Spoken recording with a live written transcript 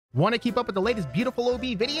Want to keep up with the latest beautiful OB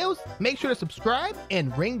videos? Make sure to subscribe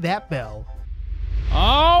and ring that bell.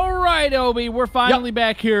 All right, Obi, we're finally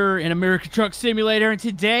back here in American Truck Simulator, and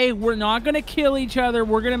today we're not going to kill each other.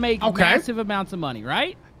 We're going to make massive amounts of money,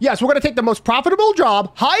 right? Yes, we're going to take the most profitable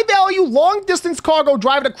job, high-value, long-distance cargo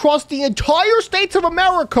driving across the entire states of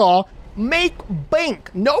America, make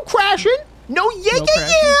bank. No crashing, no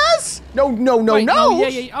yes. No.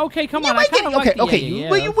 Okay, come on. Okay.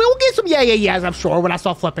 We'll get some yeahs, I'm sure, when I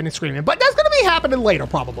start flipping and screaming. But that's going to be happening later,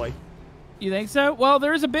 probably. You think so? Well,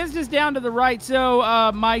 there's a business down to the right.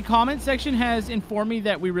 So my comment section has informed me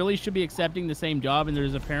that we really should be accepting the same job, and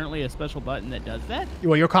there's apparently a special button that does that.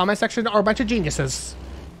 Well, your comment section are a bunch of geniuses.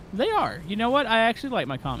 They are. You know what? I actually like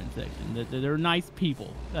my comment section. They're nice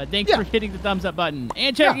people. Thanks for hitting the thumbs up button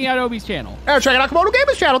and checking out Obi's channel. And checking out Komodo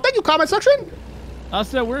Gamers channel. Thank you, comment section.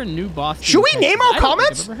 Also, we're in New Boston. Should we name our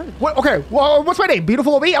comments? Okay, well, what's my name?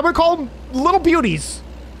 Beautiful Obi? I'm going to call them Little Beauties.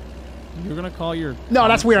 You're going to call your... No,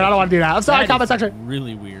 that's weird. I don't want to do that. I'm sorry, comment section.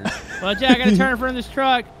 Really weird. Well, Jack, I got to turn in front of this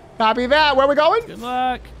truck. Copy that. Where are we going? Good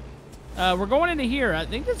luck. We're going into here. I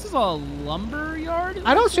think this is a lumber yard.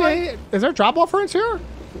 I don't see any... Is there drop-off runs here?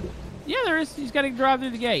 Yeah, there is. He's got to drive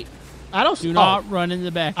through the gate. I don't... Do not run in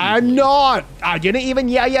the back. I'm not. I didn't even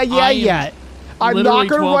yet. I'm not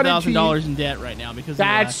going to run into you. $12,000 in debt right now because of the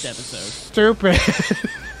last episode. Stupid.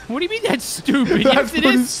 What do you mean that's stupid? Yes, it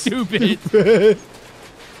is stupid.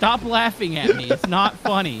 Stop laughing at me. It's not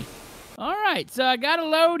funny. All right, so I got a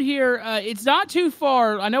load here. It's not too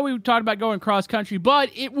far. I know we talked about going cross country, but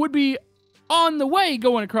it would be on the way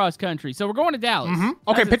going across country. So we're going to Dallas.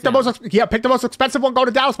 Okay, pick the most expensive one. Go to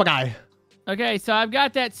Dallas, my guy. Okay, so I've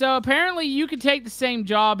got that. So apparently you can take the same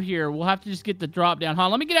job here. We'll have to just get the drop down. Hold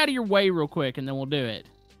on, let me get out of your way real quick, and then we'll do it.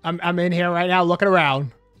 I'm in here right now looking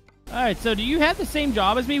around. All right, so do you have the same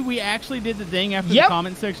job as me? We actually did the thing after the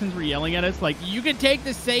comment sections were yelling at us. Like, you can take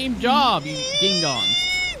the same job, you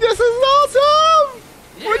ding-dongs. This is awesome!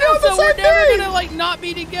 Yeah, we're doing the same thing! We're never gonna, like, not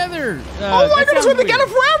be together. Oh my goodness, we're together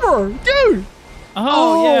forever! Dude!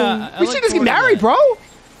 Oh yeah. We should just get married, bro!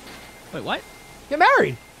 Wait, what? Get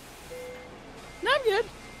married. No, I'm good.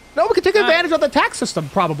 No, we can take advantage of the tax system,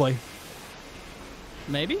 probably.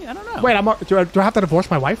 Maybe? I don't know. Wait, do I have to divorce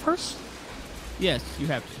my wife first? Yes, you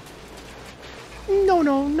have to.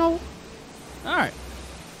 No. All right.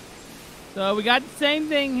 So we got the same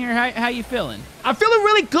thing here. How you feeling? I'm feeling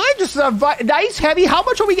really good. Just nice, heavy. How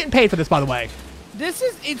much are we getting paid for this, by the way?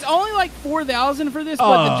 It's only like $4,000 for this,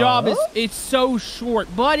 but the job it's so short.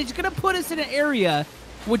 But it's gonna put us in an area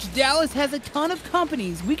which Dallas has a ton of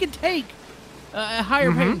companies. We could take a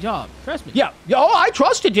higher paying job. Trust me. Yeah. Oh, I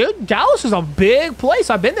trust you, dude. Dallas is a big place.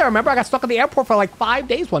 I've been there. Remember, I got stuck at the airport for like 5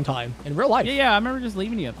 days one time in real life. Yeah. I remember just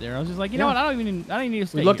leaving you up there. I was just like, you know what? I don't even need to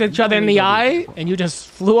stay. We looked at each other in the eye, and you just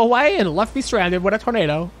flew away and left me stranded with a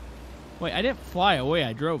tornado. Wait, I didn't fly away.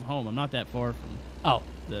 I drove home. I'm not that far from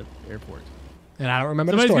the airport. And I don't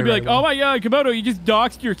remember Somebody's the story. Somebody's gonna be like, oh my God, Komodo, you just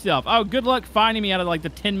doxed yourself. Oh, good luck finding me out of like the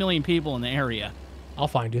 10 million people in the area. I'll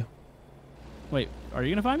find you. Wait, are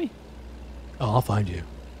you gonna find me? Oh, I'll find you.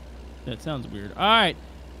 That sounds weird. All right.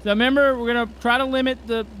 So remember, we're going to try to limit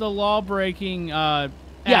the law-breaking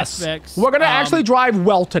aspects. We're going to actually drive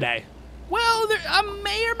well today. Well, I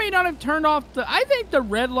may or may not have turned off I think the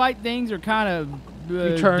red light things are kind of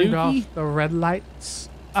you turned off the red lights?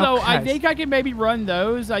 So I think I can maybe run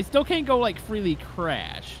those. I still can't go, like, freely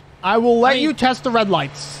crash. I will let you test the red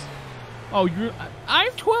lights. Oh,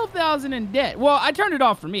 I'm $12,000 in debt. Well, I turned it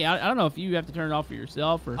off for me. I don't know if you have to turn it off for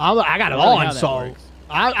yourself or... I got it on, so...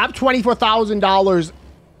 I'm $24,000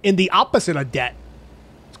 in the opposite of debt.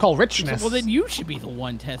 It's called richness. Well, then you should be the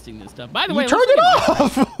one testing this stuff. By the way, you turned it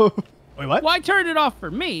off. Wait, what? Well, I turned it off for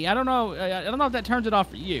me. I don't know. I don't know if that turns it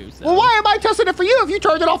off for you. So. Well, why am I testing it for you if you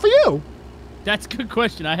turned it off for you? That's a good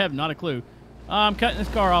question. I have not a clue. I'm cutting this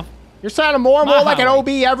car off. You're sounding more and more like an OB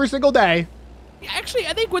every single day. Actually,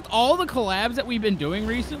 I think with all the collabs that we've been doing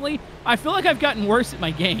recently, I feel like I've gotten worse at my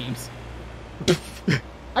games. I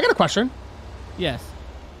got a question. Yes.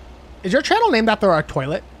 Is your channel named after a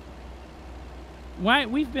toilet? Why?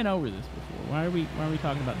 We've been over this before. Why are we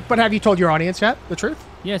talking about this? But have you told your audience yet the truth?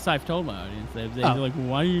 Yes, I've told my audience. They're like, well,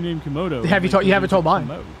 why do you name Komodo? You haven't told mine.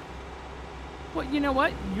 Komodo. Well, you know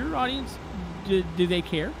what? Your audience, do they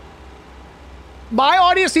care? My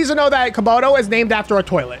audience needs to know that Komodo is named after a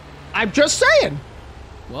toilet. I'm just saying.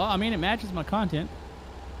 Well, I mean, it matches my content.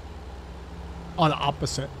 On the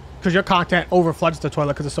opposite. Because your content overfloods the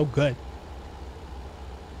toilet because it's so good.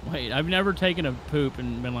 Wait, I've never taken a poop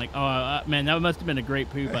and been like, oh, man, that must have been a great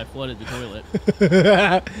poop. I flooded the toilet.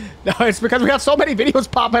 No, it's because we have so many videos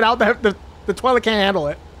popping out that the toilet can't handle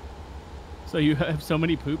it. So you have so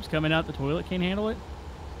many poops coming out the toilet can't handle it?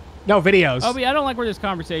 No, videos. Obi, I don't like where this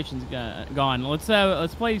conversation's gone.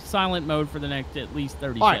 Let's play silent mode for the next at least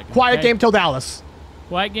 30 All right, seconds. quiet okay? game till Dallas.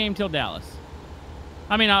 Quiet game till Dallas.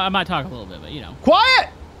 I mean, I might talk a little bit, but you know. Quiet!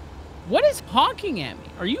 What is honking at me?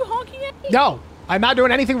 Are you honking at me? No, I'm not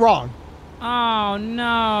doing anything wrong. Oh,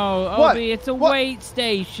 no. What? Obi, it's a What? wait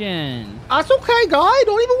station. That's okay, guy.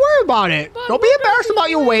 Don't even worry about it. But Don't be embarrassed about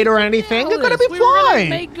your weight or anything. You're going to be We were gonna fine.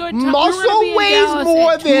 make good time. We were Muscle gonna be in weighs Dallas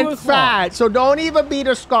more at 2 than o'clock. fat, so don't even be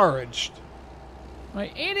discouraged.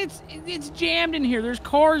 Right, and it's jammed in here. There's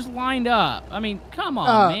cars lined up. I mean, come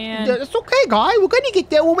on, man. It's okay, guy. We're going to get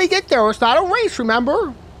there when we get there. It's not a race,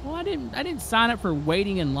 remember? Well, I didn't sign up for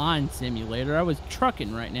waiting in line simulator. I was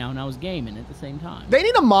trucking right now, and I was gaming at the same time. They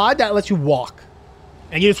need a mod that lets you walk.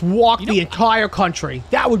 And you just walk the entire country.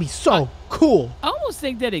 That would be so cool. I almost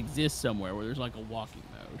think that exists somewhere where there's like a walking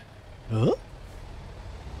mode.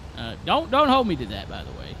 Huh? Don't hold me to that, by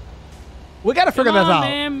the way. We got to figure this out.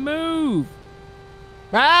 Man, move.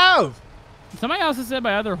 Move! Somebody else said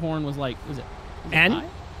my other horn was like, was it N? high?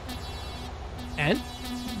 N?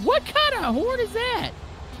 What kind of horn is that?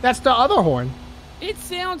 That's the other horn. It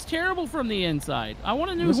sounds terrible from the inside. I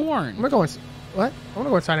want a new horn. I'm going. What? I want to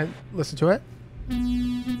go inside and listen to it.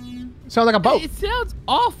 Sounds like a boat. It sounds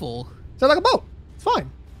awful. Sounds like a boat. It's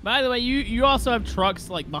fine. By the way, you also have trucks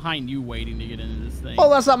like behind you waiting to get into this thing. Oh,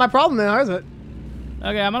 that's not my problem now, is it?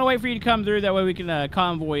 Okay, I'm gonna wait for you to come through. That way we can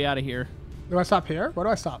convoy out of here. Do I stop here? Where do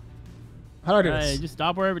I stop? How do I do this? Just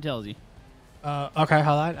stop wherever it tells you. Okay,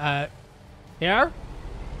 hold on. Here?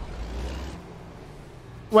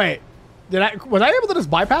 Wait. Was I able to just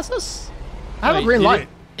bypass this? I have a green light.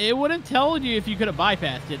 It would have told you if you could have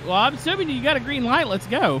bypassed it. Well, I'm assuming you got a green light. Let's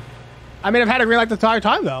go. I mean, I've had a green light the entire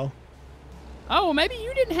time, though. Oh, well, maybe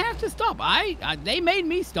you didn't have to stop. They made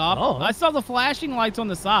me stop. Oh. I saw the flashing lights on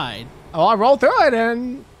the side. Oh, I rolled through it,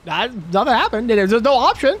 and nothing happened. There's no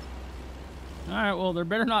option. All right, well, there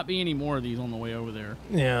better not be any more of these on the way over there.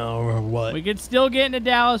 Yeah, or what? We could still get into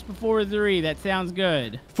Dallas before 3. That sounds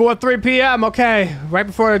good. 3 p.m., okay. Right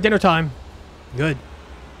before dinner time. Good.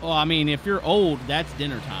 Well, I mean, if you're old, that's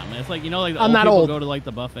dinner time. It's like, you know, like the I'm old not people old. go to, like,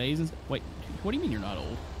 the buffets and stuff. Wait, what do you mean you're not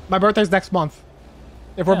old? My birthday's next month.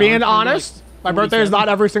 If we're Yeah, being aren't you, honest, like, my birthday is 47? not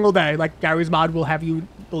every single day, like Gary's mod will have you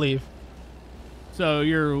believe. So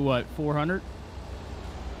you're, what, 400?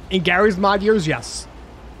 In Gary's mod years, yes.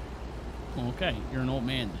 Okay, you're an old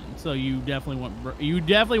man then. So you definitely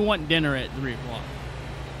want dinner at 3 o'clock.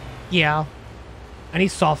 Yeah. I need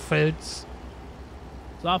soft foods,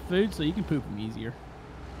 Soft food, so you can poop them easier.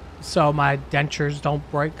 so my dentures don't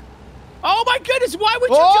break. Oh my goodness! Why would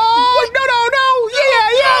you? Oh, no.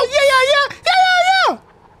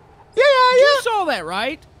 Yeah. You saw that,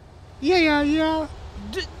 right? Yeah.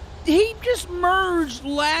 He just merged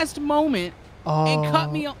last moment and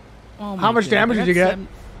cut me off. Oh my How much goodness. damage did you get?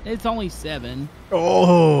 It's only 7.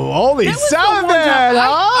 Oh, only That was the 7, one time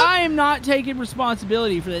huh? I am not taking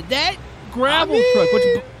responsibility for that. That gravel truck,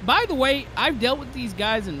 which, by the way, I've dealt with these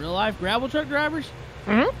guys in real life, gravel truck drivers.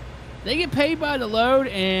 Mm-hmm. They get paid by the load,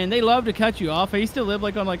 and they love to cut you off. I used to live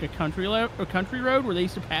like on like a country road where they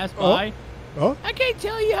used to pass by. Oh. I can't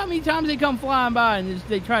tell you how many times they come flying by and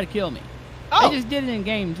they try to kill me. Oh. They just did it in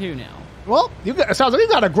game 2 now. Well, it sounds like you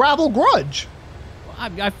got a gravel grudge.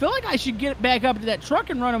 I feel like I should get back up to that truck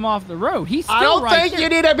and run him off the road. He's still I don't right think there. you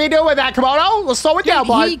need to be doing that, Komodo. Let's slow it down,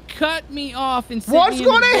 bud. He cut me off and sent What's me in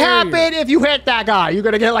going the to barrier. happen if you hit that guy? You're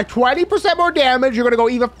going to get like 20% more damage. You're going to go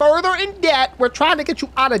even further in debt. We're trying to get you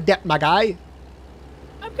out of debt, my guy.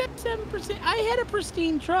 I've got 7%. I had a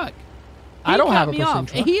pristine truck. I don't have a pristine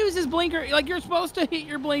pristine truck. He used his blinker. Like, you're supposed to hit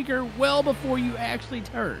your blinker well before you actually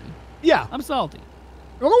turn. Yeah. I'm salty.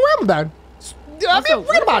 We're going to ram him down. I mean,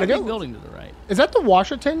 read about it. Building to the right. Is that the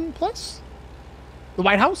Washington place? The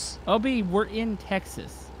White House? OB, we're in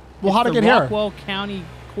Texas. Well, how to It's get the here? Rockwell County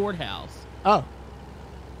Courthouse. Oh.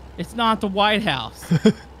 It's not the White House.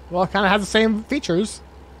 Well, it kind of has the same features.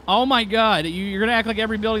 Oh my God! You're gonna act like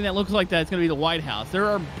every building that looks like that is gonna be the White House. There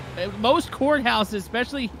are most courthouses,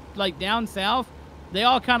 especially like down south. They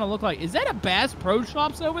all kind of look like. Is that a Bass Pro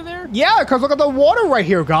Shops over there? Yeah, because look at the water right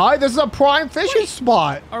here, guy. This is a prime fishing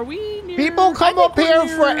spot. Are we near? People come up here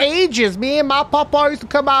for ages. Me and my papa used to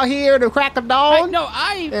come out here to crack of dawn.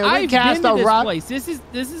 I've cast been to a this rock. place. This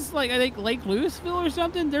is like I think Lake Louisville or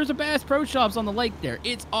something. There's a Bass Pro Shops on the lake there.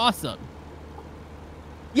 It's awesome.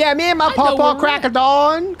 Yeah, me and my I know where papa we're crack at. of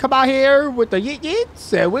dawn come out here with the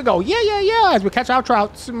yeets, and we go yeah as we catch our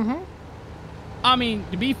trouts. Mm-hmm. I mean,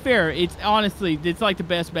 to be fair, it's like the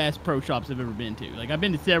best Bass Pro Shops I've ever been to. Like, I've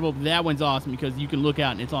been to several, but that one's awesome because you can look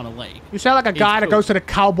out and it's on a lake. You sound like a guy that cool. goes to the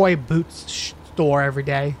cowboy boots store every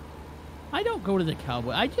day. I don't go to the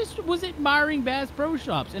Cowboy. I just was admiring Bass Pro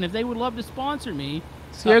Shops, and if they would love to sponsor me.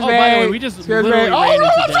 Excuse me. By the way, we just literally ran into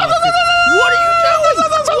Dallas. What are you doing?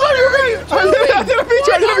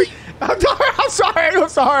 I'm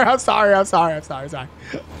sorry.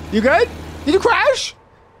 You good? Did you crash?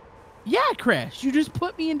 Yeah, I crashed. You just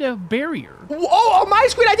put me into a barrier. Oh, on my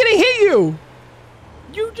screen, I didn't hit you.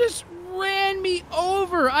 You just ran me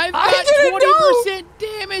over. I've got 20%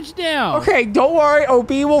 damage now. Okay, don't worry. OB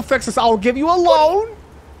will fix this. I'll give you a loan.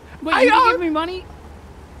 Wait, you can give me money?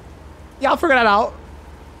 Yeah, I'll figure that out.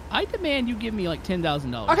 I demand you give me like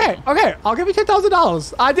 $10,000. Okay. I'll give you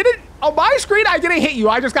 $10,000. I didn't, on my screen, I didn't hit you.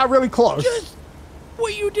 I just got really close.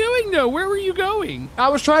 What are you doing, though? Where were you going? I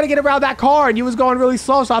was trying to get around that car, and you was going really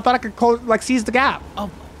slow, so I thought I could, seize the gap.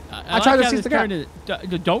 Oh, I tried to seize the gap.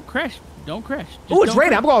 Don't crash. Don't crash. Ooh, it's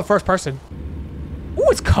raining. I'm going first person. Ooh,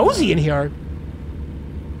 it's cozy in here.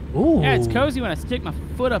 Ooh. Yeah, it's cozy when I stick my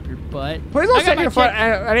foot up your butt. Please don't stick your foot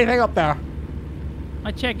anything up there.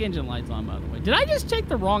 My check engine light's on, by the way. Did I just take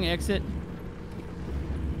the wrong exit?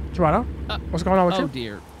 Toronto? What's going on with you? Oh,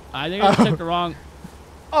 dear. I think I took the wrong...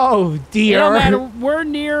 Oh, dear. It don't matter. We're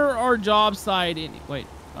near our job site. Wait,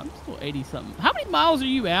 I'm still 80-something. How many miles are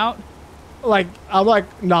you out? I'm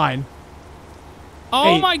like 9.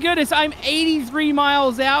 Oh, my goodness. I'm 83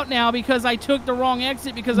 miles out now because I took the wrong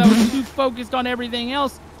exit because I was too focused on everything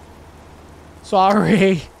else.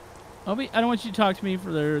 Sorry. I don't want you to talk to me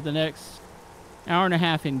for the next hour and a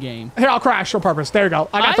half in game. Here, I'll crash on purpose. There you go.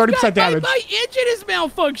 I got 30% damage. My engine is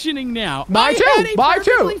malfunctioning now. Mine too.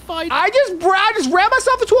 I just ran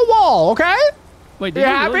myself into a wall, okay? Wait, did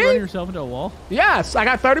you really run yourself into a wall? Yes, I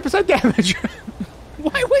got 30% damage.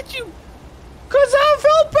 Why would you? Because I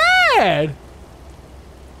felt bad.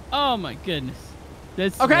 Oh, my goodness.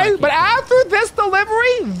 Okay, but after this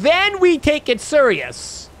delivery, then we take it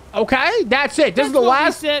serious. Okay? That's it. This is the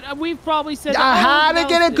last. We've probably said I had to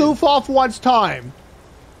get a goof off once time.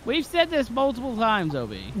 We've said this multiple times,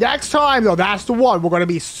 OB. Next time, though, that's the one. We're going to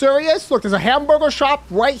be serious. Look, there's a hamburger shop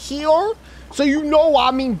right here. So you know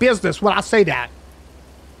I mean business when I say that.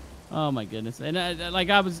 Oh, my goodness. And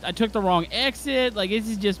I took the wrong exit. Like, this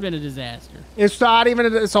has just been a disaster. It's not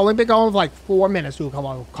even, it's only been going for like 4 minutes. Dude, come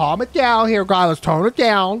on, calm it down here, guys. Let's tone it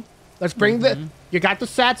down. Let's bring you got the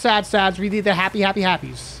sads. We need the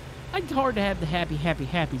happies. It's hard to have the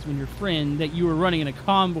happies when your friend that you were running in a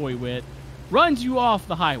convoy with runs you off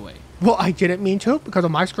the highway. Well, I didn't mean to because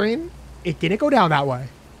on my screen, it didn't go down that way.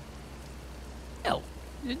 No.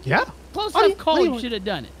 Yeah. Close enough call, you should have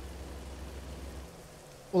done it.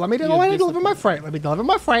 Well, let me go ahead and deliver my freight.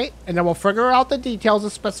 And then we'll figure out the details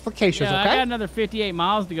and specifications, okay? I got another 58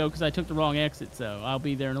 miles to go because I took the wrong exit, so I'll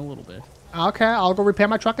be there in a little bit. Okay, I'll go repair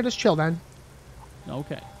my truck and just chill then.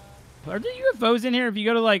 Okay. Are there UFOs in here if you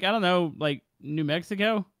go to, like, I don't know, like, New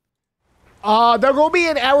Mexico? They're going to be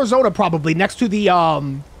in Arizona, probably, next to the,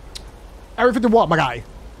 Area 51, my guy.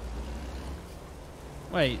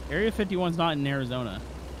 Wait, Area 51's not in Arizona.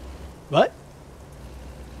 What?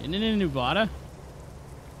 Isn't it in Nevada?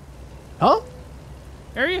 Huh?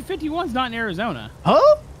 Area 51's not in Arizona.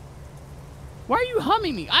 Huh? Why are you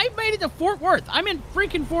humming me? I made it to Fort Worth. I'm in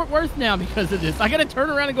freaking Fort Worth now because of this. I got to turn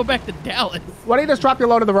around and go back to Dallas. Why don't you just drop your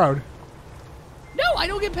load on the road? No, I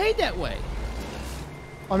don't get paid that way.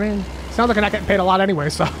 I mean, sounds like you're not getting paid a lot anyway,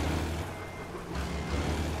 so.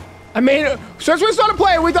 I mean, since we started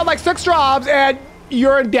playing, we've done like 6 jobs and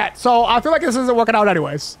you're in debt. So I feel like this isn't working out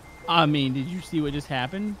anyways. I mean, did you see what just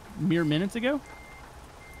happened mere minutes ago?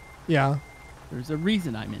 Yeah. There's a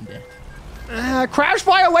reason I'm in debt. Crash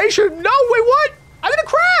violation? No, wait, what? I didn't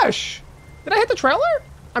crash. Did I hit the trailer?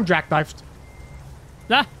 I'm jackknifed.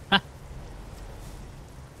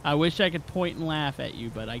 I wish I could point and laugh at you,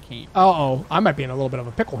 but I can't. Uh-oh. I might be in a little bit of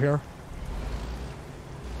a pickle here.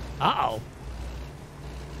 Uh-oh.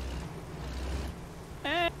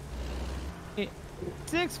 Hey,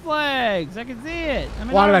 Six Flags. I can see it.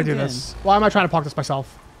 Why did I do this? Why am I trying to park this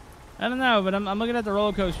myself? I don't know, but I'm looking at the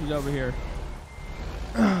roller coasters over here.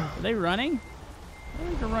 Are they running? I don't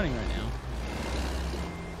think they're running right now.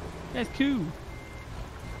 That's cool.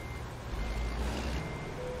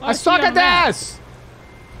 Oh, I suck at this!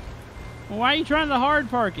 Well, why are you trying the hard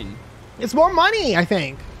parking? It's more money, I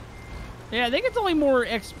think. Yeah, I think it's only more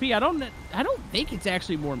XP. I don't think it's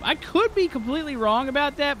actually more. I could be completely wrong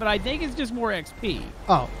about that, but I think it's just more XP.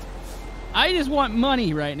 Oh. I just want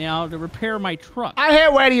money right now to repair my truck.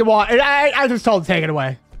 Where do you want? I just told him to take it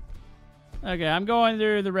away. Okay, I'm going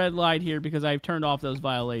through the red light here because I've turned off those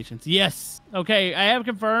violations. Yes. Okay, I have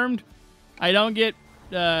confirmed I don't get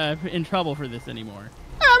in trouble for this anymore.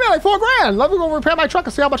 Yeah, I mean, like $4,000. Let me go repair my truck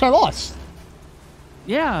and see how much I lost.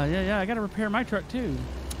 Yeah. I got to repair my truck too.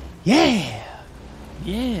 Yeah.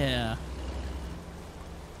 Yeah.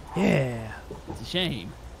 Yeah. It's a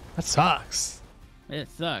shame. That sucks. It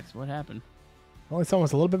sucks. What happened? Only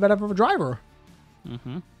someone's a little bit better of a driver.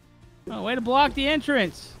 Mm-hmm. Oh, way to block the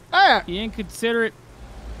entrance. Hey. You inconsiderate,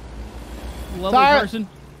 lovely Sorry. person.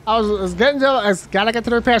 I was getting to. I gotta get to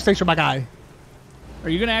the repair station, my guy. Are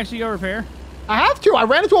you gonna actually go repair? I have to. I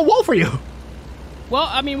ran into a wall for you. Well,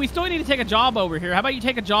 I mean, we still need to take a job over here. How about you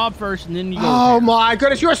take a job first and then you go Oh repair? my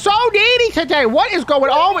goodness, you're so needy today. What is going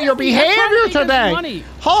on with your behavior today? Money.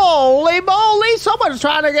 Holy moly, someone's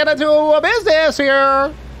trying to get into a business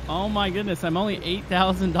here. Oh my goodness, I'm only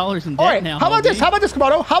 $8,000 in debt All right, now. how about this? How about this,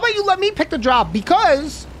 Komodo? How about you let me pick the job?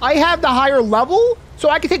 Because I have the higher level, so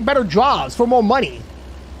I can take better jobs for more money.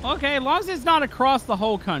 Okay, as long as it's not across the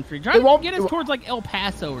whole country. Try It to won't- get us towards like El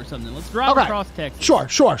Paso or something. Let's drive Okay. across Texas.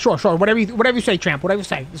 Sure. Whatever you say, champ. Whatever you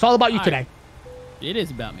say. It's all about you All today. right. It is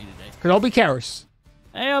about me today. Because nobody cares.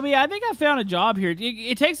 Hey, LB, I think I found a job here.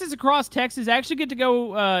 It takes us across Texas. I actually get to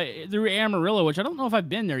go through Amarillo, which I don't know if I've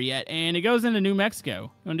been there yet, and it goes into New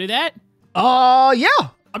Mexico. You want to do that? Yeah,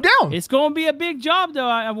 I'm down. It's going to be a big job, though.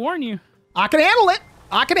 I warn you. I can handle it.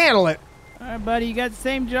 I can handle it. All right, buddy, you got the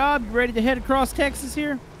same job. You ready to head across Texas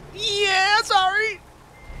here? Yeah, sorry.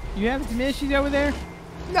 You having some issues over there?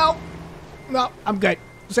 No, I'm good.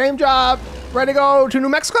 Same job. Ready to go to New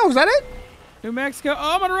Mexico? Is that it? New Mexico.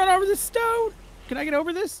 Oh, I'm going to run over this stone. Can I get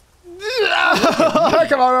over this?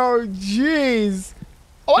 Come on. Oh, jeez.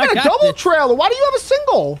 Oh, I got a got double this. trailer. Why do you have a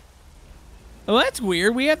single? Oh, that's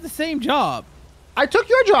weird. We have the same job. I took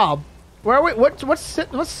your job. Where are we? What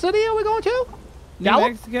city are we going to? New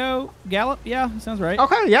Gallup? Mexico. Gallup. Yeah, sounds right.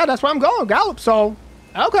 Okay, yeah, that's where I'm going. Gallup. So,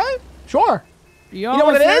 okay, sure. You You know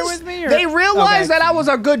what it there is? with me, or? They realized Okay. that I was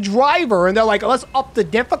a good driver, and they're like, let's up the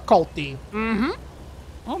difficulty. Mm-hmm.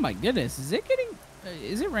 Oh my goodness, is it getting?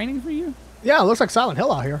 Is it raining for you? Yeah, it looks like Silent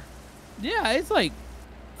Hill out here. Yeah, it's like.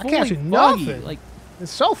 I can't see fully foggy. nothing. Like,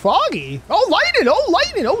 It's so foggy. Oh, lightning.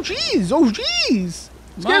 Oh, jeez. Oh, jeez.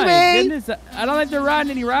 Excuse my me. goodness, I don't think they're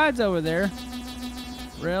riding any rides over there.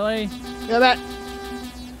 Really? Yeah, that.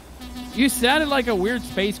 You sounded like a weird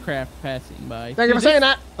spacecraft passing by. Thank you for saying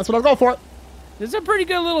that. That's what I'm going for. This is a pretty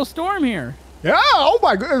good little storm here. Yeah. Oh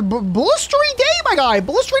my goodness. Blistery day, my guy.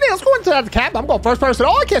 Blistery day. Let's go into that cab. I'm going first person.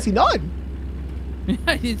 Oh, I can't see none.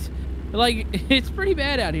 It's like it's pretty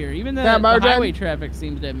bad out here. Even the, Yeah, the Marjan. highway traffic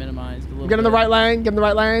seems to have minimized a little. Get in the right lane. Get in the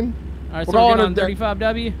right lane. All right, We're so we're going getting to on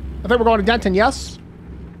 35W. I think we're going to Denton. Yes.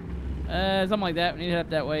 Something like that. We need to head up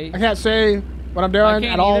that way. I can't see what I'm doing I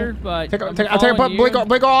can't at all. either, but Take, I'm take, I'll take, following blink, you.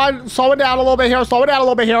 blink on. Slow it down a little bit here. Slow it down a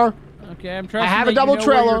little bit here. Okay, I'm trusting I have a that double you know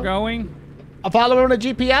where trailer. you're going. I'm following the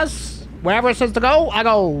GPS. Wherever it says to go, I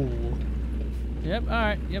go. Yep. All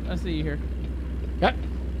right. Yep. I see you here. Yep.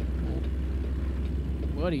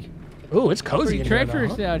 Buddy. Ooh, it's cozy Pretty in here, though,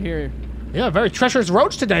 treacherous huh? out here. Yeah, very treacherous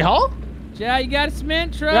roads today, huh? Yeah, you got a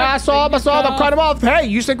cement truck. Yeah, I saw them. I'm cutting them off. Hey,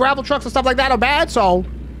 you said gravel trucks and stuff like that are bad, so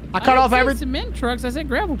I cut off every. cement trucks. I said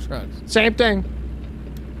gravel trucks. Same thing.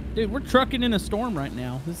 Dude, we're trucking in a storm right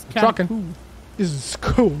now. This is kind Trucking. of cool. This is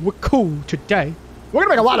cool. We're cool today. We're gonna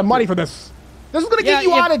make a lot of money for this. This is gonna Yeah, get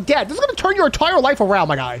you if- out of debt. This is gonna turn your entire life around,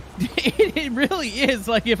 my guy. It really is.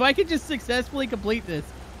 Like, if I could just successfully complete this,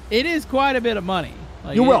 it is quite a bit of money.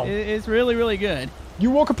 Like, You will. It's really, really good. You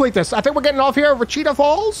will complete this. I think we're getting off here at Rachita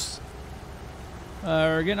Falls.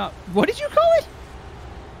 We're getting up. What did you call it?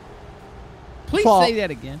 Please Fall. say that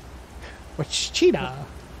again. Rachita.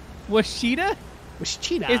 Washita?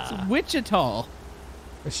 Rachita. It's Wichita.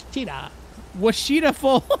 Rachita. Washita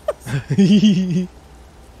Falls.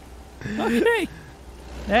 Okay.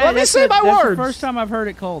 Let me say my That's words. the first time I've heard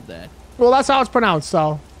it called that. Well, that's how it's pronounced,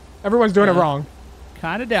 so everyone's doing it Yeah. wrong.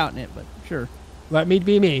 Kind of doubting it, but sure. Let me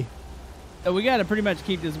be me. We got to pretty much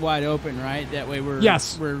keep this wide open, right? That way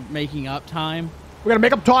we're making up time. We're gonna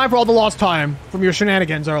make up time for all the lost time from your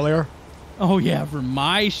shenanigans earlier. Oh yeah, for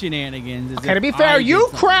my shenanigans. Okay, to be fair, you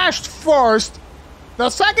crashed first. The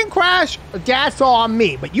second crash, that's on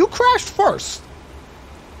me, but you crashed first.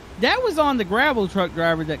 That was on the gravel truck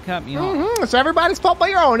driver that cut me off. It's everybody's fault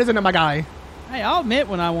but your own, isn't it, my guy? Hey, I'll admit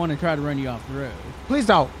when I want to try to run you off the road. Please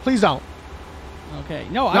don't. Please don't. Okay.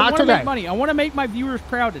 No, I Not want to today. make money. I want to make my viewers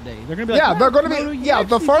proud today. They're going to be like, Yeah, wow, they're gonna be- Komodo, you yeah,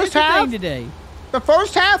 the actually first did your thing half- today. The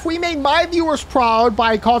first half, we made my viewers proud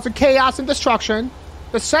by causing chaos and destruction.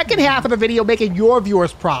 The second half of the video, making your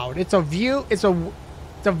viewers proud. It's a viewer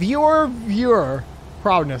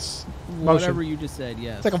proudness motion. Whatever you just said,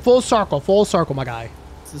 yes. It's like a full circle, my guy.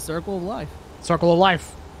 It's the circle of life. Circle of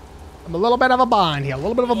life. I'm a little bit of a bind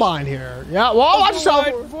here. Yeah. Whoa, watch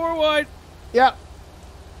yourself. Forward. Yeah.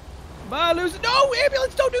 Bye, loser. No,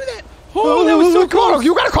 ambulance, don't do that. Oh, that was so Come on, close.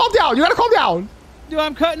 you gotta calm down. Dude,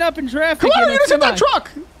 I'm cutting up in traffic. Come on, you just hit that truck.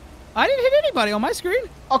 I didn't hit anybody on my screen.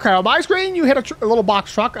 Okay, on my screen, you hit a little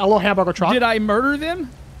box truck, a little hamburger truck. Did I murder them?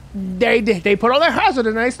 They put on their hazard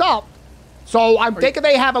and they stopped. So I'm thinking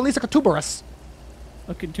they have at least a tuberous.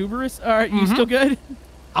 A tuberous? All right, you still good?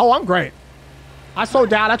 Oh, I'm great. I slowed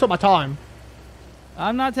down. I took my time.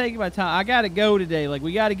 I'm not taking my time. I got to go today. Like,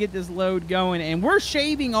 we got to get this load going, and we're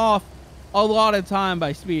shaving off a lot of time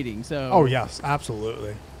by speeding. So. Oh yes,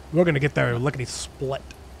 absolutely. We're gonna get there lickety split.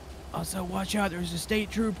 Also, watch out. There's a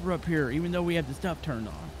state trooper up here, even though we have the stuff turned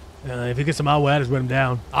on. If he gets him out, we'll just whip him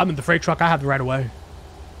down. I'm in the freight truck. I have the right of way.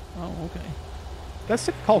 Oh, okay. That's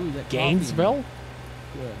called Gainesville.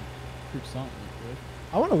 Good. Good something. Good.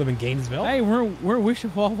 I want to live in Gainesville. Hey, we're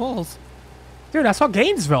Wichita Falls. Dude, I saw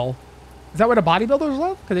Gainesville. Is that where the bodybuilders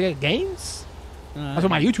live? Because they get gains? That's where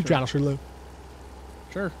my YouTube channel should live.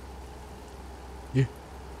 Sure. Yeah.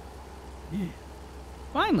 Yeah.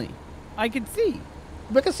 Finally, I can see.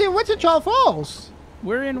 We can see Wichita Falls.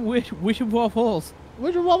 We're in Wichita Falls.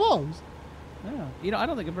 Wichita Falls. Yeah. You know, I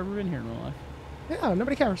don't think I've ever been here in my life. Yeah,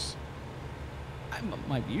 nobody cares.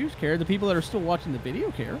 My viewers care. The people that are still watching the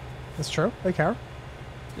video care. That's true. They care.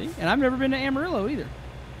 See? And I've never been to Amarillo either.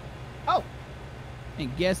 Oh.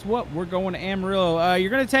 And guess what? We're going to Amarillo.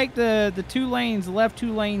 You're going to take the 2 lanes, left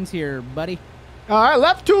 2 lanes here, buddy. All right,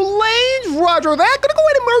 left 2 lanes, roger that. Gonna go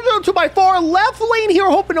ahead and merge onto my far left lane here,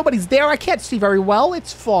 hoping nobody's there. I can't see very well.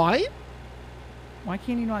 It's fine. Why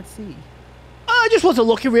can't you not see? I just wasn't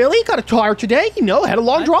looking really. Got tired today, you know, had a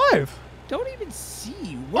long drive. Don't even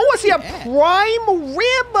see. Oh, I see a prime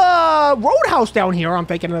rib roadhouse down here I'm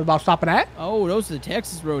thinking about stopping at. Oh, those are the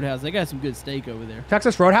Texas Roadhouse. They got some good steak over there.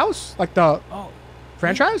 Texas Roadhouse? Like the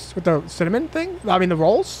franchise with the cinnamon thing? I mean, the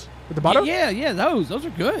rolls with the butter? Yeah, those are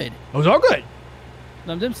good. Those are good.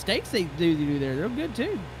 Them steaks they do there, they're good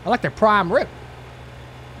too. I like their prime rib.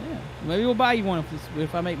 Yeah, maybe we'll buy you one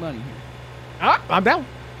if I make money here. All right, I'm down.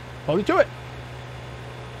 Hold you to it.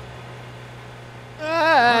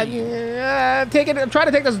 Try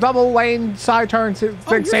to take this double lane side turn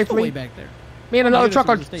thing safely. Way back there. Me and another truck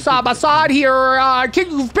are side by side here. Can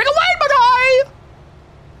you pick a lane, my guy?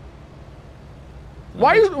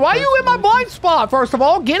 Why are you in my blind spot? First of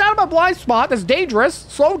all, get out of my blind spot. That's dangerous.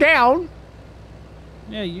 Slow down.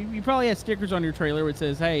 Yeah, you probably have stickers on your trailer which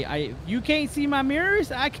says, "Hey, you can't see my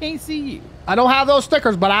mirrors. I can't see you." I don't have those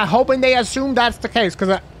stickers, but I'm hoping they assume that's the case.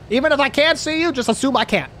 Because even if I can't see you, just assume I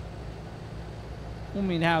can't. I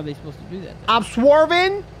mean, how are they supposed to do that, though? I'm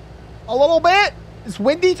swerving a little bit. It's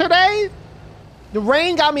windy today. The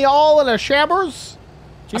rain got me all in a shambles.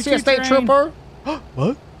 I see a state trooper.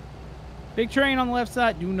 What? Big train on the left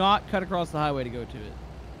side. Do not cut across the highway to go to it.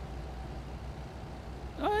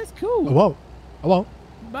 Oh, that's cool. I won't. I won't.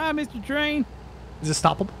 Bye, Mr. Train. Is it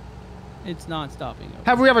stoppable? It's not stopping.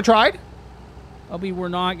 Have we ever tried? We're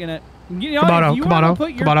not gonna. You know,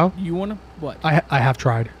 Kamado. You wanna what? I have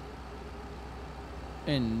tried.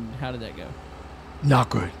 And how did that go? Not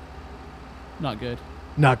good. Not good.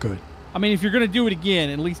 Not good. I mean, if you're gonna do it again,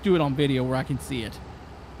 at least do it on video where I can see it.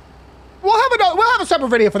 We'll have a separate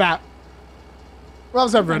video for that. We'll have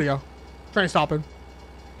a separate video. Train stopping.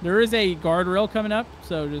 There is a guardrail coming up,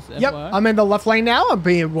 so just FYI. Yep, I'm in the left lane now. I'm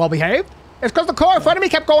being well behaved. It's because the car in front of me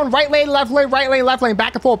kept going right lane, left lane, right lane, left lane,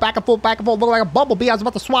 back and forth, back and forth, back and forth. Looked like a bumblebee. I was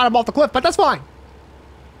about to swat him off the cliff, but that's fine.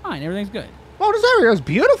 Fine, everything's good. Well, this area is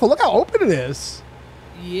beautiful. Look how open it is.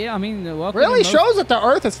 Yeah, I mean, welcome. Really shows that the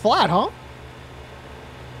Earth is flat, huh?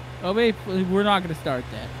 Oh, babe, we're not going to start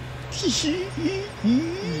that.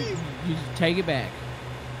 You just take it back.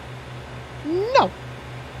 No.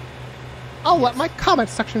 I'll let my comment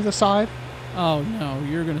section decide. Oh, no.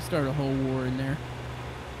 You're going to start a whole war in there.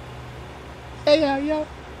 Yeah.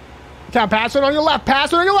 Okay, pass it on your left.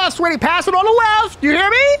 Pass it on your left, sweetie. Pass it on the left. You hear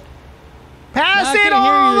me? Pass it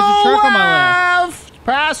on the left.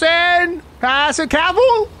 Pass it.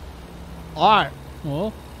 Careful. All right.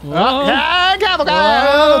 Whoa. Careful.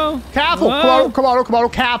 Come on.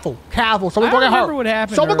 Careful. Someone's going to get hurt. What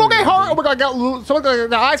happened Someone's going to get hurt. We're going to get someone's gonna get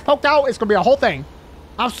their eyes poked out. It's going to be a whole thing.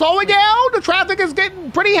 I'm slowing down. The traffic is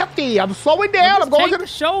getting pretty hefty. I'm slowing down. I'm going to the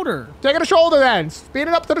shoulder. Taking the shoulder then.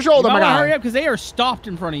 Speeding up to the shoulder, my guy. Hurry up because they are stopped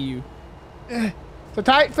in front of you. It's a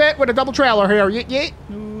tight fit with a double trailer here. Yeet.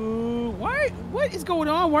 What is going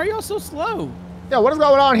on? Why are y'all so slow? Yeah, what is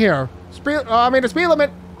going on here? The speed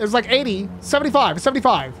limit is like 80, 75. It's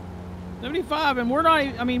 75. 75, and we're not.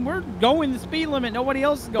 I mean, we're going the speed limit. Nobody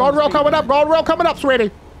else is going. Guardrail coming up. Guardrail coming up,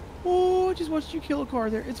 sweetie. Oh, I just watched you kill a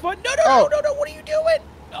car there. It's fun. No. What are you doing?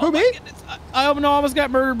 Who, me? I almost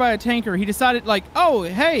got murdered by a tanker. He decided, like, oh,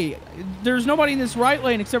 hey, there's nobody in this right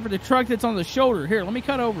lane except for the truck that's on the shoulder. Here, let me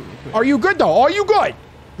cut over real quick. Are you good, though? Are you good?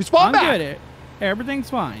 Respond back. I'm good. Everything's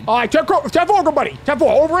fine. All right, 10-4, buddy. 10-4,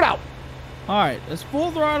 over and out. All right, let's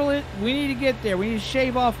full throttle it. We need to get there. We need to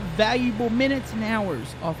shave off valuable minutes and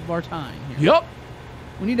hours off of our time here. Yep.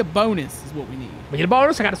 We need a bonus is what we need. We need a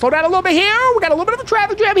bonus. I got to slow down a little bit here. We got a little bit of a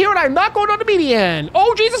traffic jam here, and I'm not going on the median.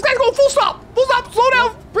 Oh, Jesus, guys, go full stop. Full stop. Slow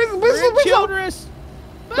down. Please, Childress.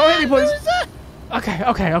 Don't hit me, please. Okay.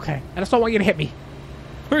 I just don't want you to hit me.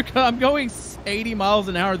 I'm going 80 miles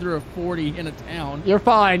an hour through a 40 in a town. You're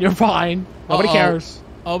fine. Nobody cares.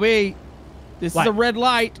 OB, this is a red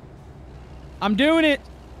light. I'm doing it.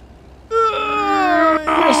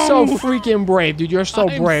 You're so freaking brave, dude. You're so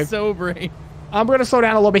brave. I'm so brave. I'm going to slow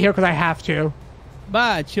down a little bit here because I have to.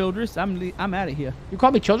 Bye, Childress. I'm out of here. You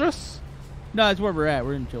call me Childress? No, that's where we're at.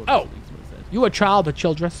 We're in Childress. Oh. You a child of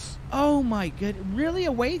Childress. Oh, my good. Really?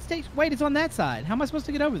 A wait station? Wait, it's on that side. How am I supposed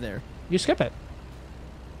to get over there? You skip it.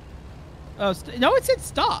 Oh, no, it said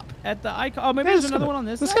stop at the icon. Oh, maybe there's another one on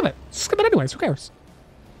this side? Skip it. Skip it anyways. Who cares?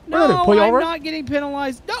 No, I'm not getting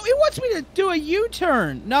penalized. No, it wants me to do a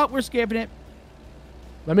U-turn. No, we're skipping it.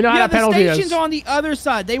 Let me know how that penalty is. The station's on the other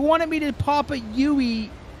side. They wanted me to pop a UE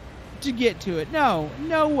to get to it. No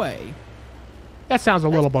way. That sounds a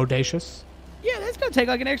little bodacious. Yeah, that's going to take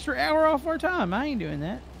like an extra hour off our time. I ain't doing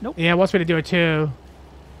that. Nope. Yeah, it wants me to do it too.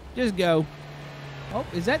 Just go. Oh,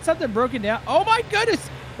 is that something broken down? Oh, my goodness.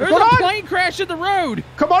 There's a plane crash in the road.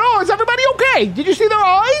 Come on, is everybody okay? Did you see their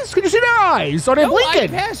eyes? Could you see their eyes? Are they blinking? I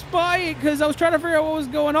passed by it because I was trying to figure out what was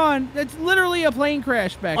going on. That's literally a plane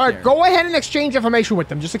crash back there. All right, go ahead and exchange information with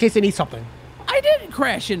them just in case they need something. I didn't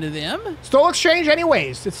crash into them. Still exchange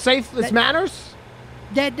anyways. It's safe. It matters.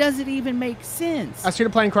 That doesn't even make sense. I see the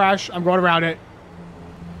plane crash. I'm going around it.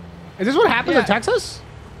 Is this what happens in Texas?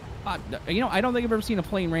 I don't think I've ever seen a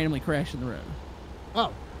plane randomly crash in the road.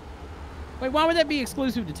 Oh. Wait, why would that be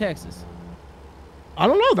exclusive to Texas? I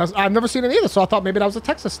don't know. I've never seen it either, so I thought maybe that was a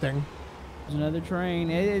Texas thing. There's another train.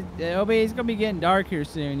 It's going to be getting dark here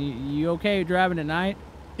soon. You okay driving at night?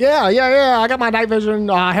 Yeah. I got my night vision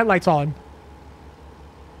headlights on.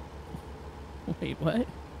 Wait, what?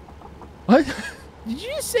 What? Did you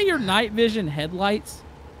just say your night vision headlights?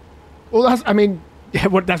 Well, that's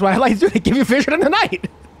what headlights do. They give you vision in the night.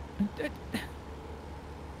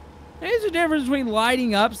 There's a difference between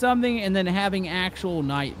lighting up something and then having actual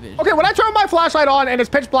night vision. Okay, when I turn my flashlight on and it's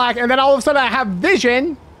pitch black, and then all of a sudden I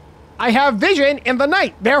have vision in the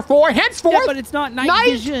night. Therefore, henceforth, yeah, but it's not night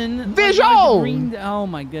vision. Visual. Green. Oh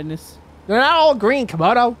my goodness. They're not all green,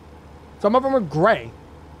 Komodo. Some of them are gray.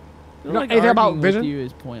 You know anything about vision? With you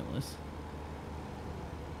is pointless.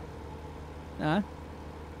 Huh?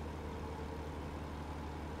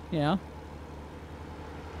 Yeah.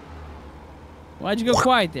 Why'd you go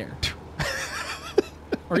quiet there?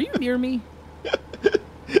 Are you near me?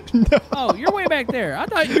 No. Oh, you're way back there. I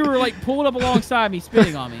thought you were like pulled up alongside me,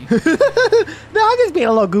 spitting on me. No, I'm just being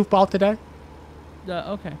a little goofball today.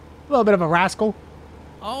 Okay. A little bit of a rascal.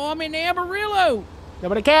 Oh, I'm in Amarillo.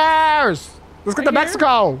 Nobody cares. Let's get to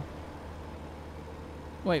Mexico.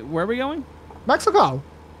 Wait, where are we going? Mexico.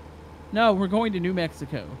 No, we're going to New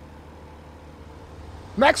Mexico.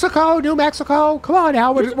 Mexico, New Mexico. Come on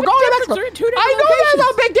now. We're going to Mexico. They're in two different I know locations. there's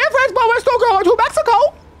a big difference, but we're still going to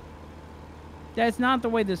Mexico. That's not the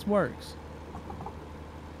way this works.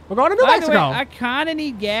 We're going to New Mexico. Way, I kind of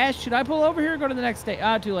need gas. Should I pull over here or go to the next state?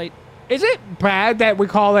 Too late. Is it bad that we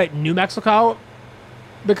call it New Mexico?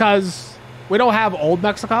 Because we don't have Old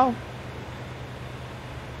Mexico?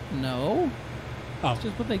 No. Oh. That's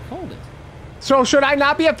just what they called it. So should I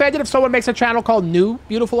not be offended if someone makes a channel called New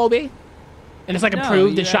Beautiful OB? And it's like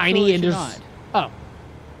improved and shiny and just... Oh.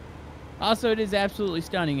 Also, it is absolutely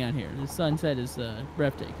stunning out here. The sunset is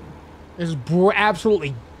breathtaking. It's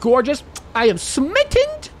absolutely gorgeous. I am smitten.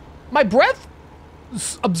 My breath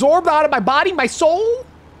absorbed out of my body. My soul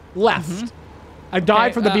left. Mm-hmm. I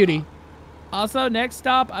died from the beauty. Also, next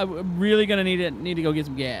stop, I'm really going to need to go get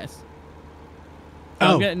some gas.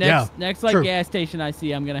 So next gas station I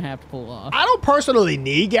see, I'm going to have to pull off. I don't personally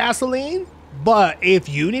need gasoline. But if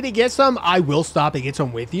you need to get some, I will stop and get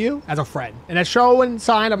some with you as a friend. And a show and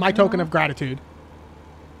sign of my token of gratitude.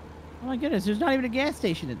 Oh my goodness, there's not even a gas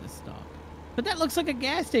station at this stop. But that looks like a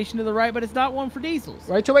gas station to the right, but it's not one for diesels.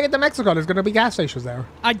 Right till we get to Mexico, there's going to be gas stations there.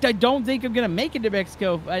 I don't think I'm going to make it to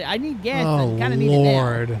Mexico. I need gas. Oh, I kind of need it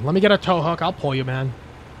now. Let me get a tow hook. I'll pull you, man.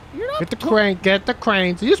 You're not Get the crane. Get the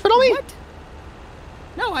crane. Did you spit on me? What?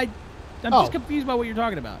 No, I'm just confused by what you're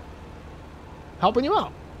talking about. Helping you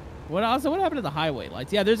out. What happened to the highway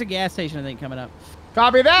lights? Yeah, there's a gas station, I think, coming up.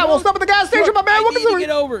 Copy that. We'll stop at the gas station, my man. I need to get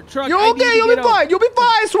over. Truck, you're okay. You'll be fine. You'll be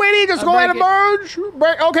fine, sweetie. Just go ahead and merge.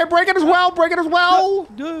 Brake it as well. Brake it as well.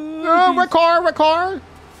 Red car.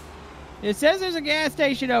 It says there's a gas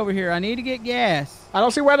station over here. I need to get gas. I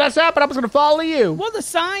don't see where that's at, but I'm just going to follow you. Well, the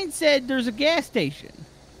sign said there's a gas station.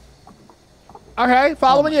 Okay,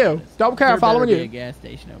 following you. Goodness. Don't care, There following better you. be a gas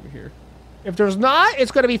station over here. If there's not,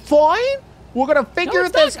 it's going to be fine. We're going to figure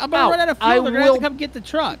this out. I'm going to run out of fuel. They're going to have to come get the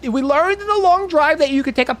truck. We learned in the long drive that you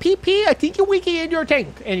could take a PP, a tiki wiki in your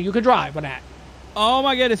tank, and you can drive on that. Oh,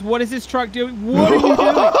 my goodness. What is this truck doing? What are you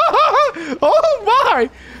doing? Oh, my.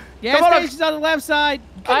 Gas station's on the left side.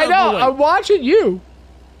 I know. I'm watching you.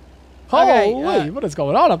 Okay, Holy, what is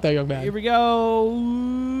going on up there, young man? Here we go.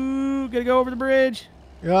 Gonna go over the bridge.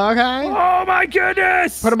 Okay. Oh, my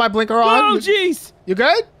goodness. Putting my blinker on. Oh, jeez. You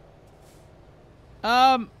good?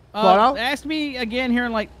 Ask me again here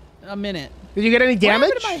in like a minute. Did you get any damage?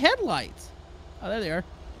 What happened to my headlights? Oh, there they are.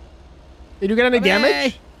 Did you get any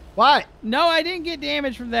damage? What? No, I didn't get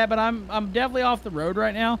damage from that, but I'm definitely off the road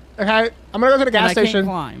right now. Okay, I'm gonna go to the gas station. I can't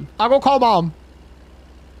climb. I'll go call mom.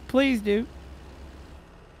 Please do.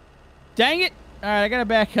 Dang it! All right, I gotta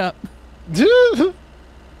back up.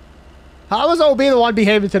 How was OB the one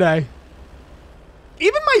behaving today?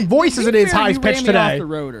 Even my voice isn't as high pitched today. Off the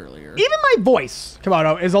road earlier. Even my voice,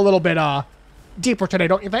 Komodo, is a little bit deeper today,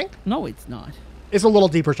 don't you think? No, it's not. It's a little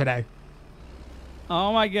deeper today.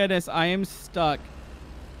 Oh my goodness, I am stuck.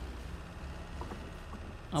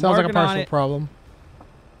 Sounds like a personal problem.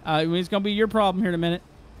 It's gonna be your problem here in a minute.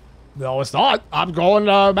 No, it's not. I'm going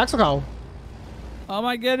to Mexico. Oh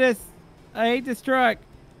my goodness, I hate this truck.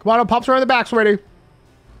 Come on, pumps are in the back, sweetie.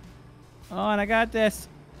 Oh, and I got this.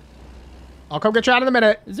 I'll come get you out in a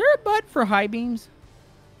minute. Is there a button for high beams?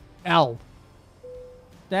 L.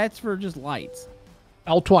 That's for just lights.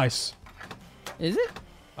 L twice. Is it?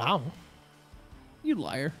 Wow. You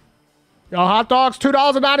liar. Yo, hot dogs,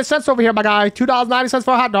 $2.90 over here, my guy. $2.90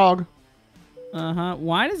 for a hot dog. Uh-huh.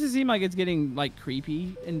 Why does it seem like it's getting, like,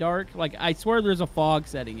 creepy and dark? Like, I swear there's a fog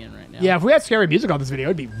setting in right now. Yeah, if we had scary music on this video,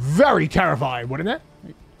 it'd be very terrifying, wouldn't it?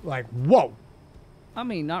 Like, whoa. I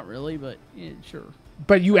mean, not really, but yeah, sure.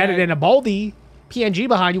 But you added in a Baldy PNG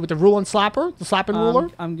behind you with the ruling slapper, the slapping ruler.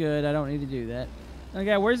 I'm good. I don't need to do that.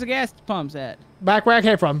 Okay, where's the gas pumps at? Back where I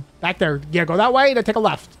came from. Back there. Yeah, go that way and then take a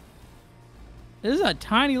left. This is a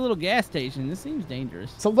tiny little gas station. This seems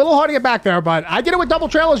dangerous. It's a little hard to get back there, but I did it with double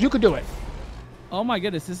trailers. You could do it. Oh my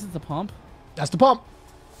goodness, this is the pump? That's the pump.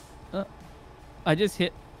 I just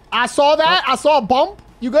hit. I saw that. I saw a bump.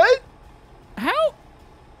 You good? How?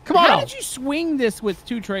 Come on. How did you swing this with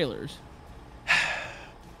two trailers?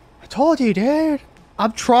 I told you, dude.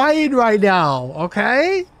 I'm trying right now,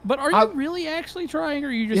 okay? But are you really actually trying, or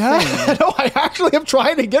are you just saying? No, I actually am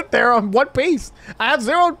trying to get there on one piece. I have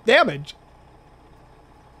 0 damage.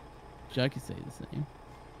 I could say the same.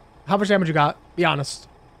 How much damage you got? Be honest.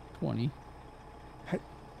 20.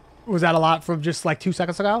 Was that a lot from just like 2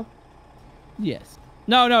 seconds ago? Yes.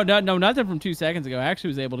 No, nothing from 2 seconds ago. I actually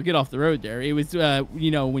was able to get off the road there. It was,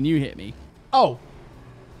 when you hit me. Oh.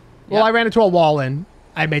 Well, yep. I ran into a wall and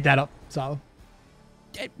I made that up, so.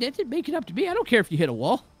 That didn't make it up to me. I don't care if you hit a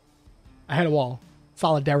wall. I hit a wall.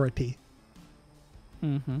 Solidarity.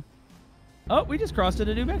 Mm-hmm. Oh, we just crossed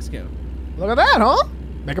into New Mexico. Look at that, huh?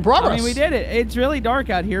 Making progress. I mean, we did it. It's really dark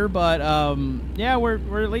out here, but, yeah,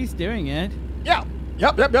 we're at least doing it. Yeah.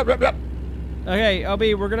 Yep. Okay,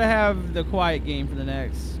 LB, we're going to have the quiet game for the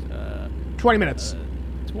next... 20 minutes.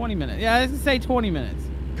 20 minutes. Yeah, I was going to say 20 minutes.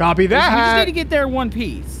 Copy that. We just need to get there in one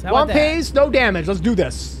piece. How one piece, no damage. Let's do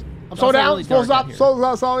this. I'm slow down. Really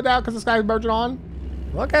slow down because this guy's merging on.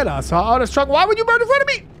 Look at us. Oh, this truck. Why would you merge in front of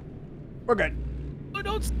me? We're good. Oh,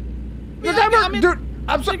 don't... Dude,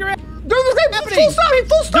 I'm sorry. Dude, this guy's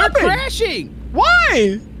full stopping. They're crashing.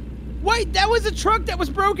 Why? Wait, that was a truck that was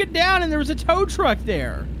broken down and there was a tow truck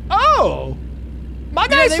there. Oh. My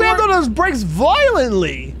guy slammed on those brakes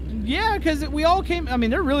violently. Yeah, because we all came... I mean,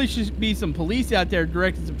 there really should be some police out there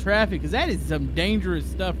directing some traffic, because that is some dangerous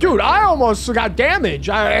stuff. Dude, I almost got damage.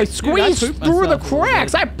 I squeezed through the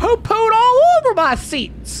cracks. I poo-pooed all over my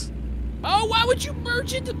seats. Oh, why would you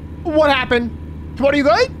merge into... What happened? What, are you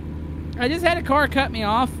good? I just had a car cut me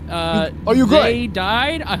off. Are you good? They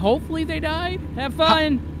died. Hopefully they died. Have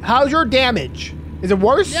fun. How's your damage? Is it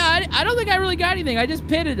worse? Yeah, I don't think I really got anything. I just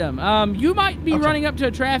pitted them. You might be running up to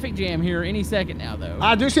a traffic jam here any second now, though.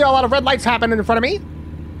 I do see a lot of red lights happening in front of me.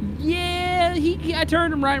 Yeah, I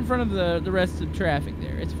turned him right in front of the rest of the traffic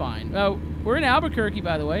there. It's fine. Oh, we're in Albuquerque,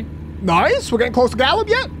 by the way. Nice. We're getting close to Gallup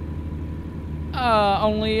yet?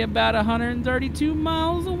 Only about 132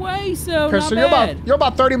 miles away, so not so bad. You're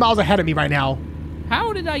about 30 miles ahead of me right now.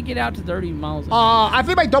 How did I get out to 30 miles ahead? I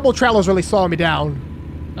think my double trailer's really slowing me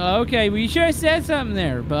down. Okay, well, you should have said something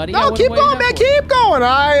there, buddy. No, keep going, man. Keep going.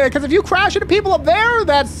 Because if you crash into people up there,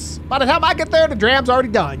 that's by the time I get there, the dram's already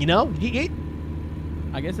done. You know.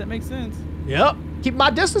 I guess that makes sense. Yep. Keep my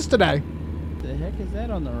distance today. What the heck is that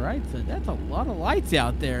on the right side? That's a lot of lights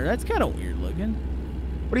out there. That's kind of weird looking.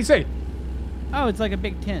 What do you see? Oh, it's like a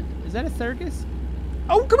big tent. Is that a circus?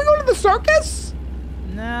 Oh, can we go to the circus?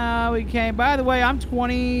 No, we can't. By the way, I'm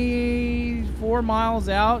 24 miles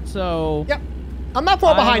out, so... Yep. I'm not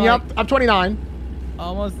far behind you. I'm 29.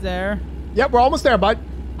 Almost there. Yep, we're almost there, bud.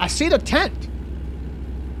 I see the tent.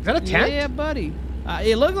 Is that a tent? Yeah, buddy.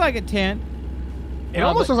 It looked like a tent. It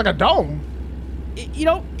almost looks like a dome. You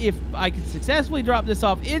know, if I can successfully drop this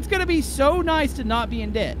off, it's going to be so nice to not be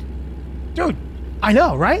in debt. Dude, I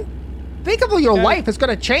know, right? Think of your life. It's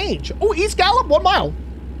going to change. Oh, East Gallup, 1 mile.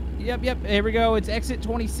 Yep. Here we go. It's exit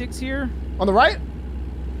 26 here. On the right?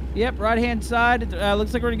 Yep, right-hand side.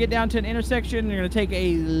 Looks like we're going to get down to an intersection, and you're going to take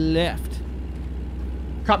a left.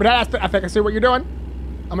 Copy that. I think I see what you're doing.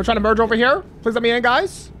 I'm going to try to merge over here. Please let me in,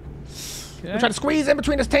 guys. Okay. I'm trying to squeeze in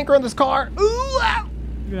between this tanker and this car. Ooh, ah.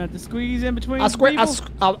 You're going to have to squeeze in between I'm a squeeze.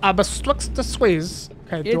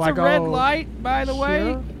 Okay, It's a red light, by the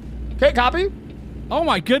way. Okay, copy. Oh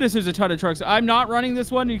my goodness, there's a ton of trucks. I'm not running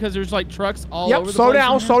this one because there's like trucks all over the place.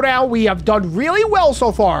 Yep, slow down. We have done really well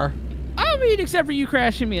so far. I mean, except for you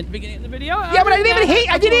crashing me at the beginning of the video. Yeah, but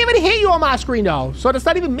I didn't even hit you on my screen though. So that's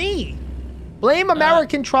not even me. Blame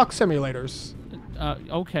American truck simulators.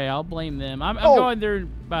 Okay, I'll blame them. I'm going there,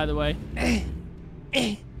 by the way.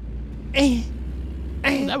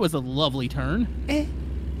 That was a lovely turn.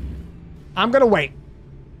 I'm gonna wait.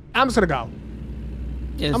 I'm just gonna go.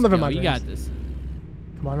 Yes, I'm living my dreams. You got this.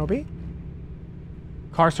 Come on, OB.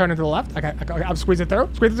 Car's turning to the left. I'm squeezing through.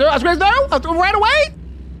 I squeezed through. Right away.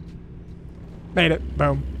 Made it.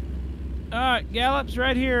 Boom. All right, Gallup's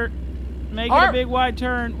right here. Make it a big wide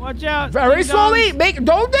turn. Watch out. Very slowly.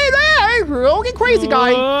 Don't stay there. Don't get crazy,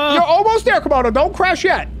 guy. You're almost there, Komodo. Don't crash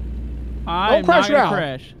yet. Don't crash now.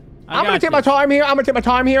 Crash. I'm gonna take my time here.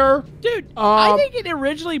 Dude, I think it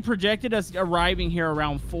originally projected us arriving here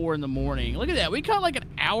around 4 in the morning. Look at that. We cut like an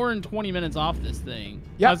hour and 20 minutes off this thing.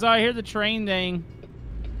 Yeah. So I hear the train thing.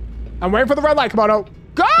 I'm waiting for the red light, Komodo.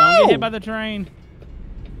 Go! Don't get hit by the train.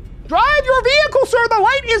 Drive your vehicle, sir. The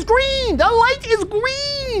light is green. The light is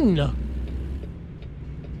green.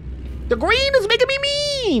 The green is making me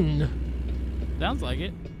mean. Sounds like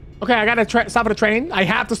it. Okay, I gotta stop for the train. I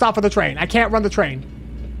have to stop for the train. I can't run the train.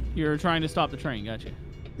 You're trying to stop the train, gotcha.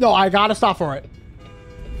 No, I gotta stop for it.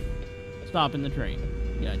 Stopping the train,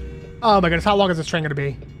 gotcha. Oh my goodness, how long is this train gonna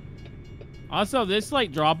be? Also, this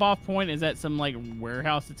like drop-off point is at some like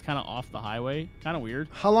warehouse that's kind of off the highway. Kind of weird.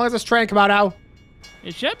 How long is this train come out now?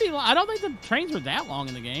 It should be. I don't think the trains were that long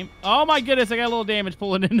in the game. Oh my goodness, I got a little damage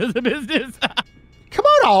pulling into the business. Come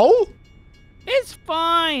on, oh. It's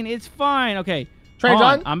fine. It's fine. Okay. Train's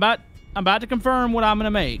on. I'm about to confirm what I'm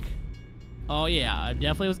gonna make. Oh yeah,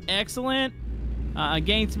 definitely was excellent.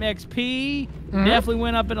 Gained some XP. Definitely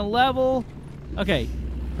went up in a level. Okay,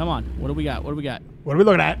 come on. What do we got? What are we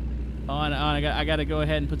looking at? Oh, I got to go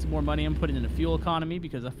ahead and put some more money in, put it in the fuel economy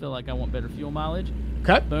because I feel like I want better fuel mileage.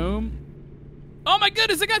 Okay. Boom. Oh my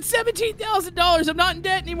goodness, I got $17,000. I'm not in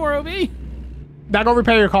debt anymore, OB. That gonna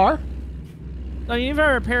repair your car? No, even if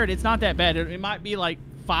I repair it, it's not that bad. It might be like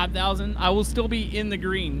 5,000. I will still be in the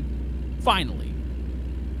green. Finally.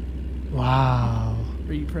 Wow.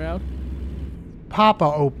 Are you proud? Papa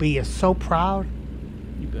OB is so proud.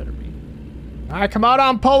 You better be. All right, come on.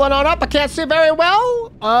 I'm pulling on up. I can't see very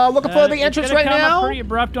well. Looking for the entrance right now. It's pretty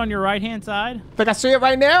abrupt on your right-hand side. I think I see it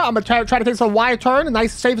right now. I'm going to try to take some wide turn and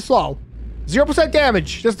nice, safe, slow. 0%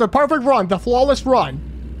 damage. Just the perfect run. The flawless run.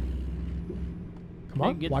 Come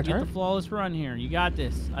on, get wide turn. Get the flawless run here. You got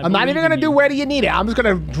this. I'm not even going to do where do you need it. I'm just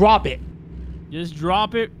going to drop it. Just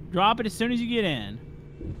drop it. Drop it as soon as you get in.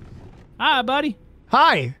 Hi, buddy.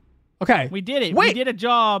 Hi. Okay. We did it. Wait. We did a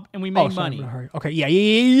job and we made money. Okay. Yeah.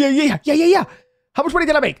 How much money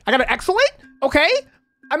did I make? I got an excellent. Okay.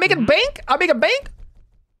 I'm making bank. I'm making bank.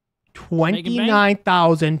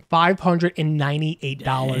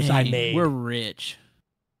 $29,598 I made. We're rich.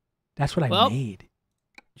 That's what I made.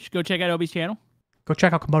 You should go check out Obi's channel. Go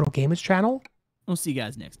check out Komodo Gamers channel. We'll see you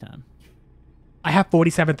guys next time. I have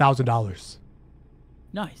 $47,000.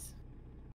 Nice.